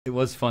It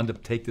was fun to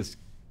take this,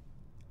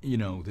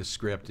 this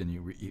script,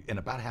 and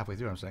about halfway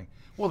through, I'm saying,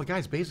 well, the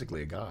guy's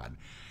basically a god.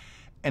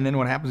 And then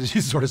what happens is you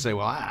sort of say,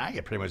 well, I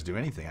could pretty much do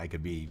anything. I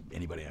could be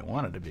anybody I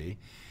wanted to be,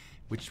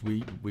 which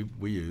we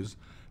use.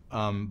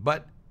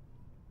 But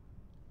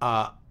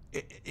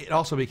it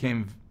also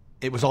became,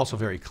 it was also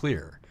very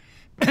clear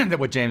that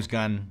what James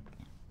Gunn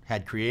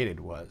had created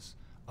was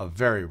a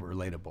very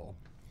relatable,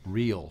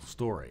 real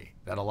story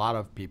that a lot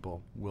of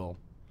people will,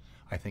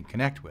 I think,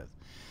 connect with.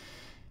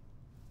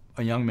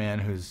 A young man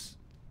who's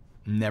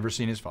never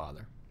seen his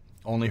father,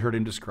 only heard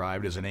him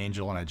described as an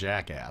angel and a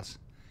jackass.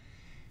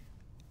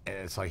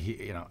 It's like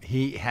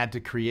he had to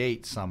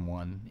create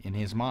someone in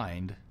his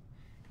mind,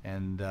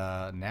 and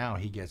now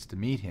he gets to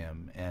meet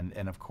him.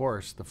 And of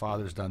course, the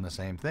father's done the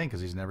same thing because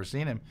he's never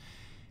seen him.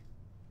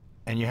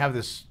 And you have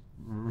this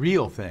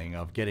real thing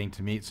of getting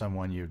to meet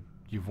someone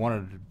you've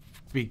wanted to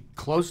be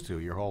close to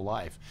your whole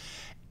life.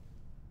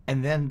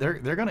 And then they're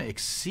going to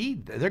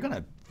exceed, they're going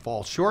to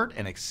fall short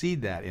and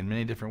exceed that in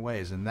many different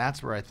ways. And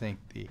that's where I think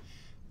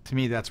to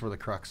me, that's where the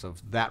crux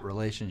of that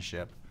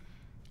relationship,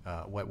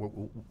 that's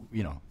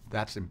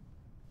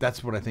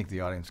what I think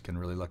the audience can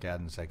really look at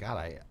and say,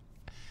 God,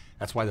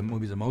 that's why the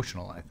movie's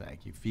emotional, I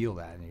think. You feel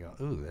that and you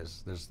go, ooh,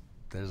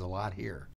 there's a lot here.